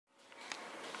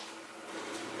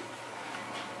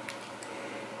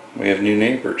We have new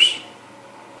neighbors.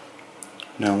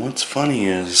 Now what's funny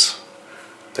is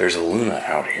there's a Luna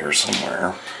out here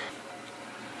somewhere.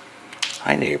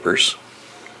 Hi neighbors.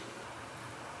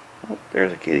 Oh,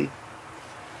 there's a kitty.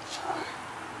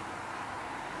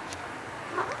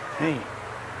 Hey,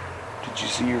 did you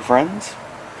see your friends?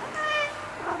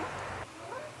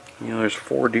 You know, there's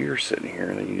 4 deer sitting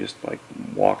here that you just like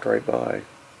walked right by.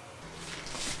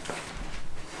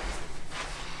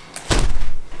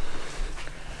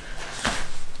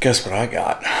 Guess what I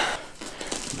got?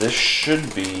 This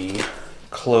should be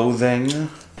clothing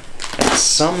and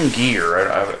some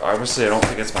gear. Obviously I don't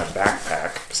think it's my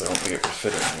backpack because I don't think it would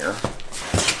fit in here.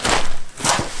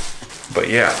 But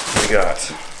yeah, we got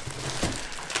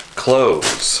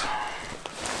clothes.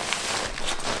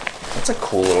 That's a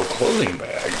cool little clothing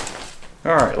bag.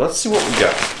 Alright, let's see what we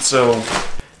got. So,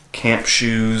 camp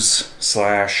shoes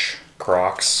 /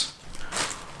 Crocs.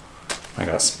 I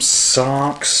got some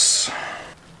socks.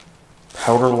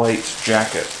 Powder light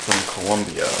jacket from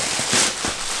Columbia,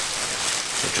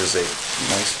 which is a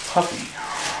nice puffy.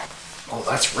 Oh,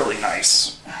 that's really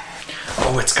nice.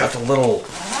 Oh, it's got the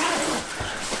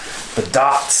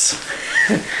dots.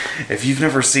 If you've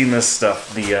never seen this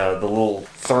stuff, the little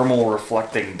thermal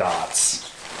reflecting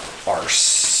dots are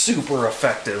super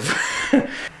effective.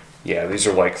 Yeah, these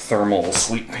are like thermal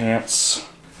sleep pants.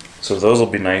 So those will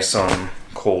be nice on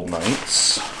cold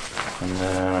nights. And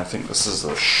then I think this is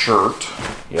a shirt.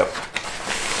 Yep.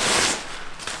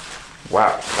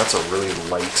 Wow, that's a really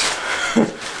light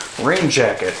rain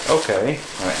jacket. Okay.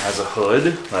 And it has a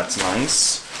hood. That's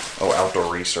nice. Oh,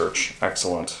 outdoor research.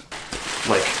 Excellent.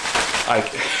 Like,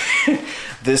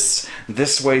 this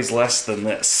weighs less than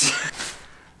this.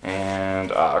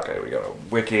 And, okay, we got a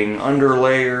wicking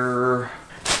underlayer.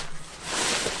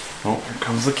 Oh, here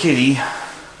comes the kitty.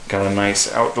 Got a nice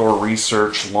outdoor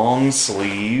research long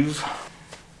sleeve.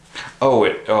 Oh,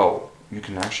 you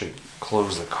can actually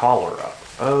close the collar up.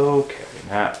 Okay,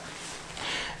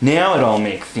 now it all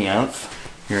makes sense.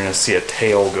 You're gonna see a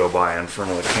tail go by in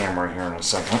front of the camera here in a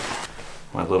second.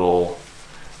 My little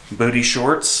booty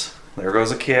shorts. There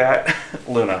goes a cat.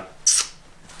 Luna,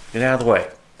 get out of the way.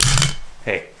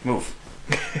 Hey, move.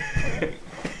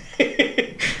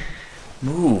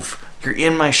 Move. You're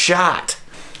in my shot.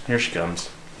 Here she comes.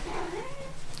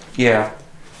 Yeah.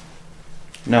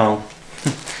 No.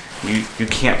 You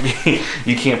can't be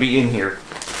in here.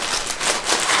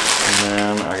 And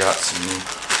then I got some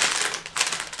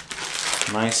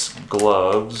nice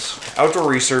gloves. Outdoor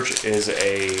Research is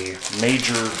a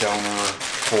major donor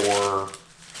for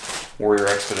Warrior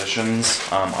Expeditions.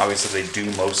 Obviously they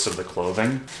do most of the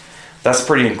clothing. That's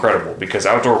pretty incredible because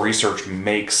Outdoor Research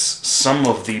makes some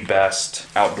of the best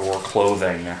outdoor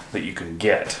clothing that you can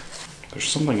get. There's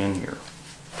something in here.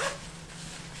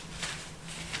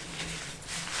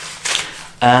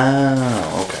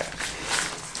 Oh, okay.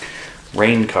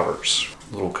 Rain covers.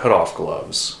 Little cutoff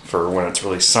gloves for when it's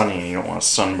really sunny and you don't want to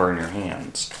sunburn your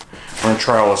hands. I'm going to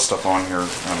try all this stuff on here.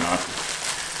 I'm not.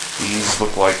 These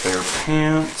look like they're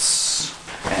pants,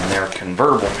 and they're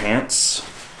convertible pants.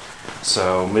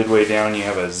 So midway down you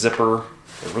have a zipper.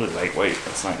 They're really lightweight.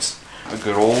 That's nice. A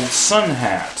good old sun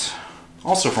hat.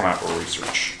 Also from Outdoor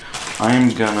Research. I'm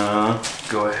gonna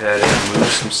go ahead and move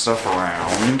some stuff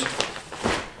around.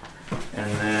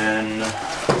 And then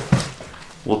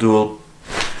we'll do a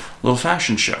little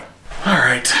fashion show.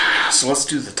 Alright, so let's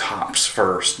do the tops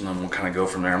first, and then we'll kind of go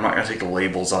from there. I'm not going to take the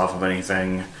labels off of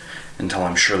anything until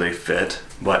I'm sure they fit,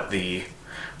 but the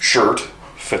shirt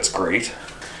fits great.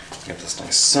 Got this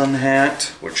nice sun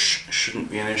hat, which shouldn't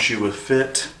be an issue with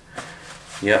fit.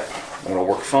 Yep, that'll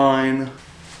work fine.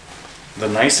 The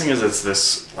nice thing is it's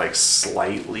this like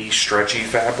slightly stretchy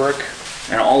fabric.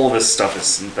 And all of this stuff is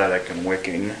synthetic and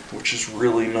wicking, which is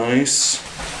really nice.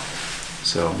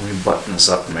 So let me button this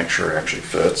up and make sure it actually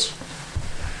fits.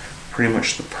 Pretty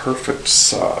much the perfect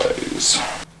size.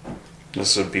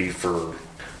 This would be for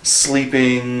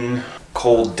sleeping,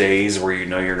 cold days where you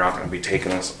know you're not going to be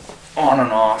taking this on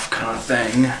and off kind of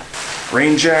thing.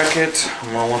 Rain jacket.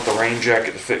 I'm going to want the rain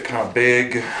jacket to fit kind of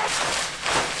big.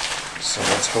 So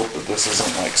let's hope that this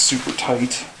isn't like super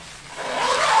tight.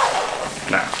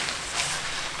 Nah.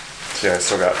 See, I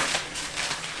still got.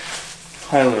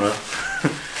 Hi, Luna.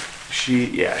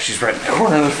 She's right in the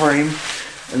corner of the frame.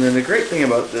 And then the great thing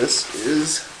about this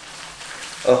is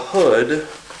a hood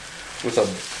with a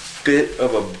bit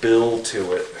of a bill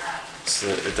to it, so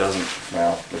that it doesn't.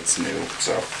 Well, it's new,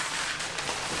 so.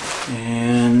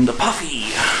 And the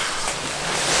puffy.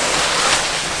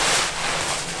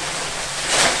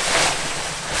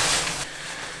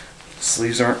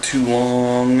 Sleeves aren't too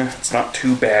long. It's not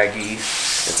too baggy.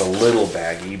 It's a little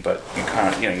baggy, but you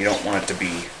kind of, you don't want it to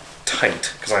be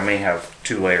tight, because I may have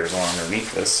 2 layers on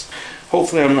underneath this.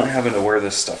 Hopefully I'm not having to wear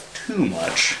this stuff too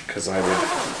much, because I would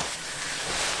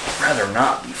rather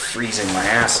not be freezing my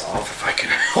ass off if I can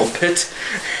help it.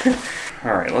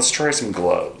 Alright, let's try some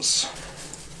gloves.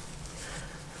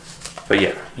 But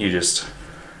yeah, you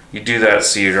do that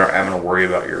so you're not having to worry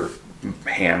about your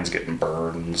hands getting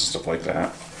burned and stuff like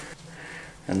that.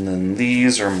 And then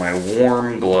these are my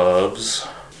warm gloves,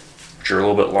 which are a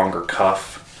little bit longer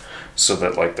cuff, so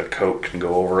that like the coat can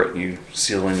go over it and you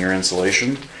seal in your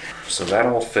insulation. So that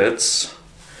all fits.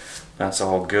 That's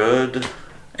all good.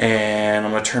 And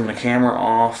I'm going to turn the camera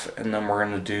off, and then we're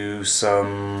going to do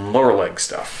some lower leg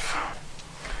stuff.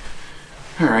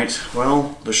 Alright,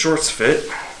 well, the shorts fit.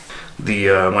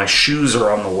 My shoes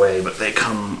are on the way, but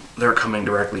they're coming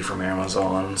directly from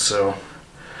Amazon, so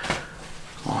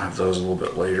I'll have those a little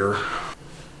bit later.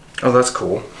 Oh, that's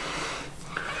cool.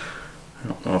 I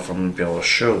don't know if I'm going to be able to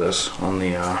show this on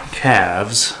the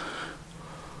calves.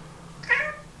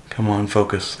 Come on,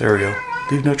 focus. There we go.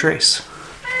 Leave no trace.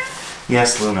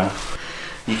 Yes, Luna.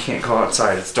 You can't go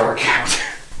outside. It's dark out.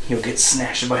 You'll get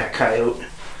snatched by a coyote.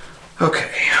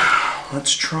 Okay,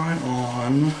 let's try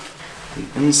on the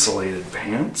insulated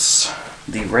pants.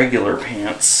 The regular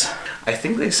pants, I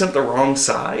think they sent the wrong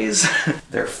size.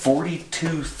 They're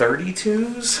 42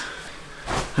 32s.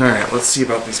 Alright, let's see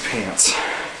about these pants.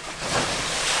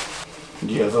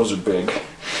 Yeah, those are big.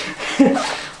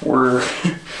 We're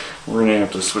gonna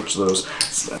have to switch those.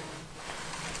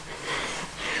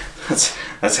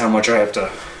 That's how much I have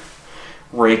to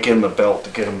rake in the belt to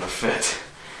get them to fit.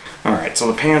 Alright, so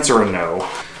the pants are a no.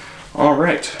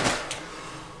 Alright.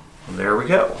 There we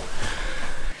go.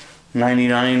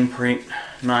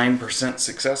 99.9%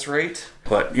 success rate.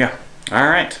 But yeah,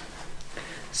 alright.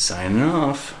 Signing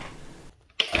off.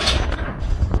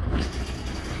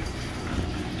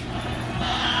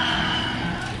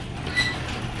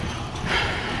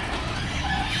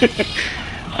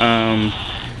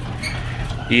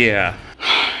 Yeah,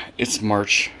 it's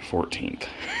March 14th.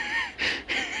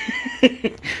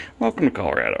 Welcome to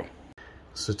Colorado.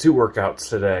 So 2 workouts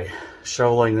today.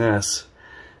 Shoveling this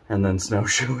and then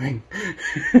snowshoeing.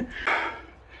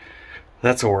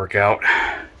 That's a workout.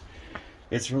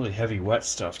 It's really heavy wet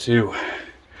stuff too.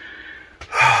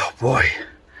 Oh boy.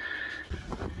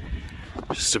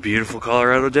 Just a beautiful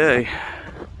Colorado day.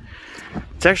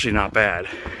 It's actually not bad.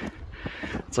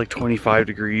 It's like 25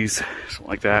 degrees, something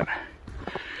like that.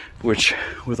 Which,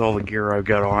 with all the gear I've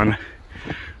got on,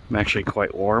 I'm actually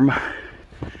quite warm.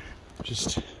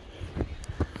 Just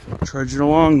trudging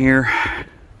along here.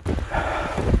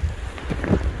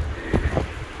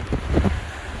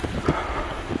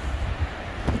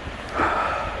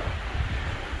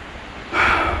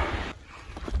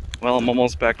 Well, I'm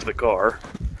almost back to the car,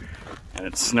 and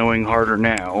it's snowing harder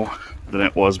now than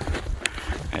it was,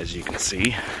 as you can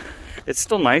see. It's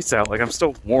still nice out, like I'm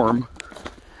still warm.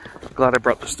 Glad I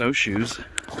brought the snowshoes.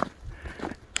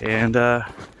 And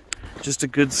just a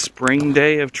good spring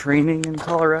day of training in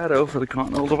Colorado for the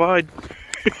Continental Divide.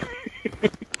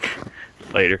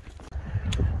 Later.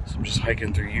 So I'm just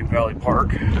hiking through U Valley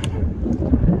Park,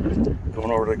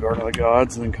 going over to the Garden of the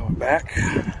Gods, and then coming back.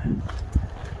 I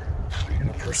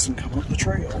got a person coming up the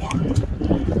trail.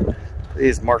 Today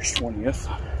is March 20th,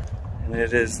 and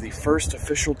it is the first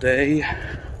official day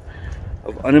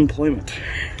of unemployment.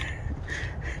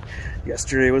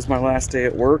 Yesterday was my last day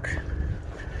at work.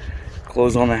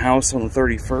 Close on the house on the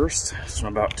 31st. So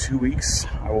in about 2 weeks,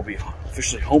 I will be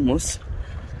officially homeless.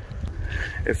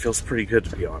 It feels pretty good,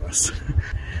 to be honest.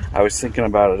 I was thinking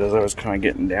about it as I was kind of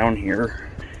getting down here,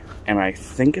 and I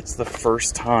think it's the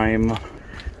first time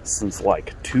since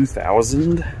like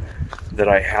 2000 that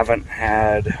I haven't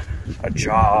had a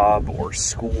job or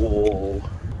school.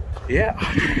 Yeah.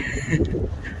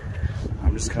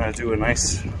 I'm just gonna do a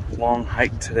nice long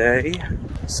hike today,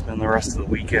 spend the rest of the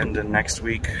weekend and next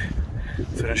week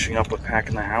finishing up with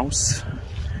packing the house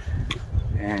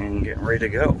and getting ready to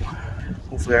go.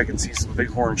 Hopefully I can see some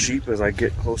bighorn sheep as I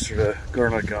get closer to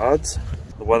Garden of the Gods.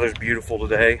 The weather's beautiful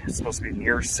today. It's supposed to be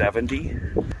near 70.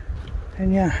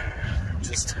 And yeah,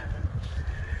 just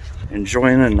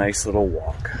enjoying a nice little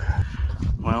walk.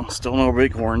 Well, still no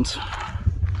bighorns.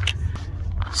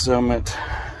 So I'm at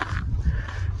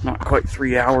not quite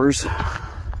 3 hours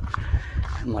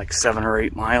and like 7 or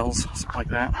 8 miles, something like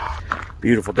that.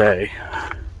 Beautiful day.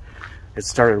 It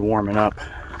started warming up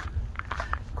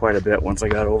quite a bit once I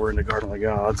got over into Garden of the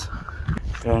Gods.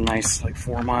 Got a nice like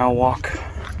 4-mile walk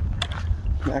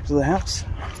back to the house.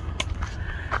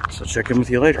 So check in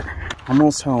with you later.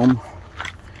 Almost home.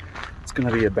 It's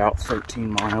gonna be about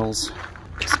 13 miles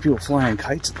There's people flying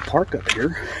kites at the park up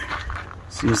here.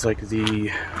 Seems like the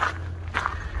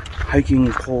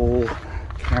hiking pole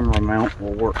camera mount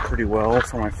will work pretty well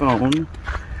for my phone.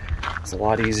 It's a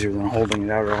lot easier than holding it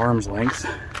out at arm's length.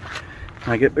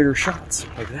 And I get bigger shots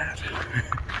like that.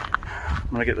 I'm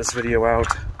gonna get this video out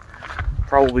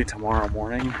probably tomorrow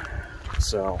morning.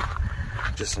 So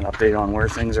just an update on where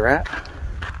things are at.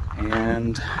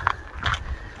 And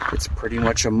it's pretty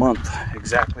much a month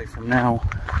exactly from now.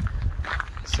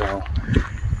 So,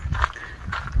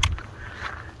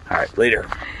 all right, later.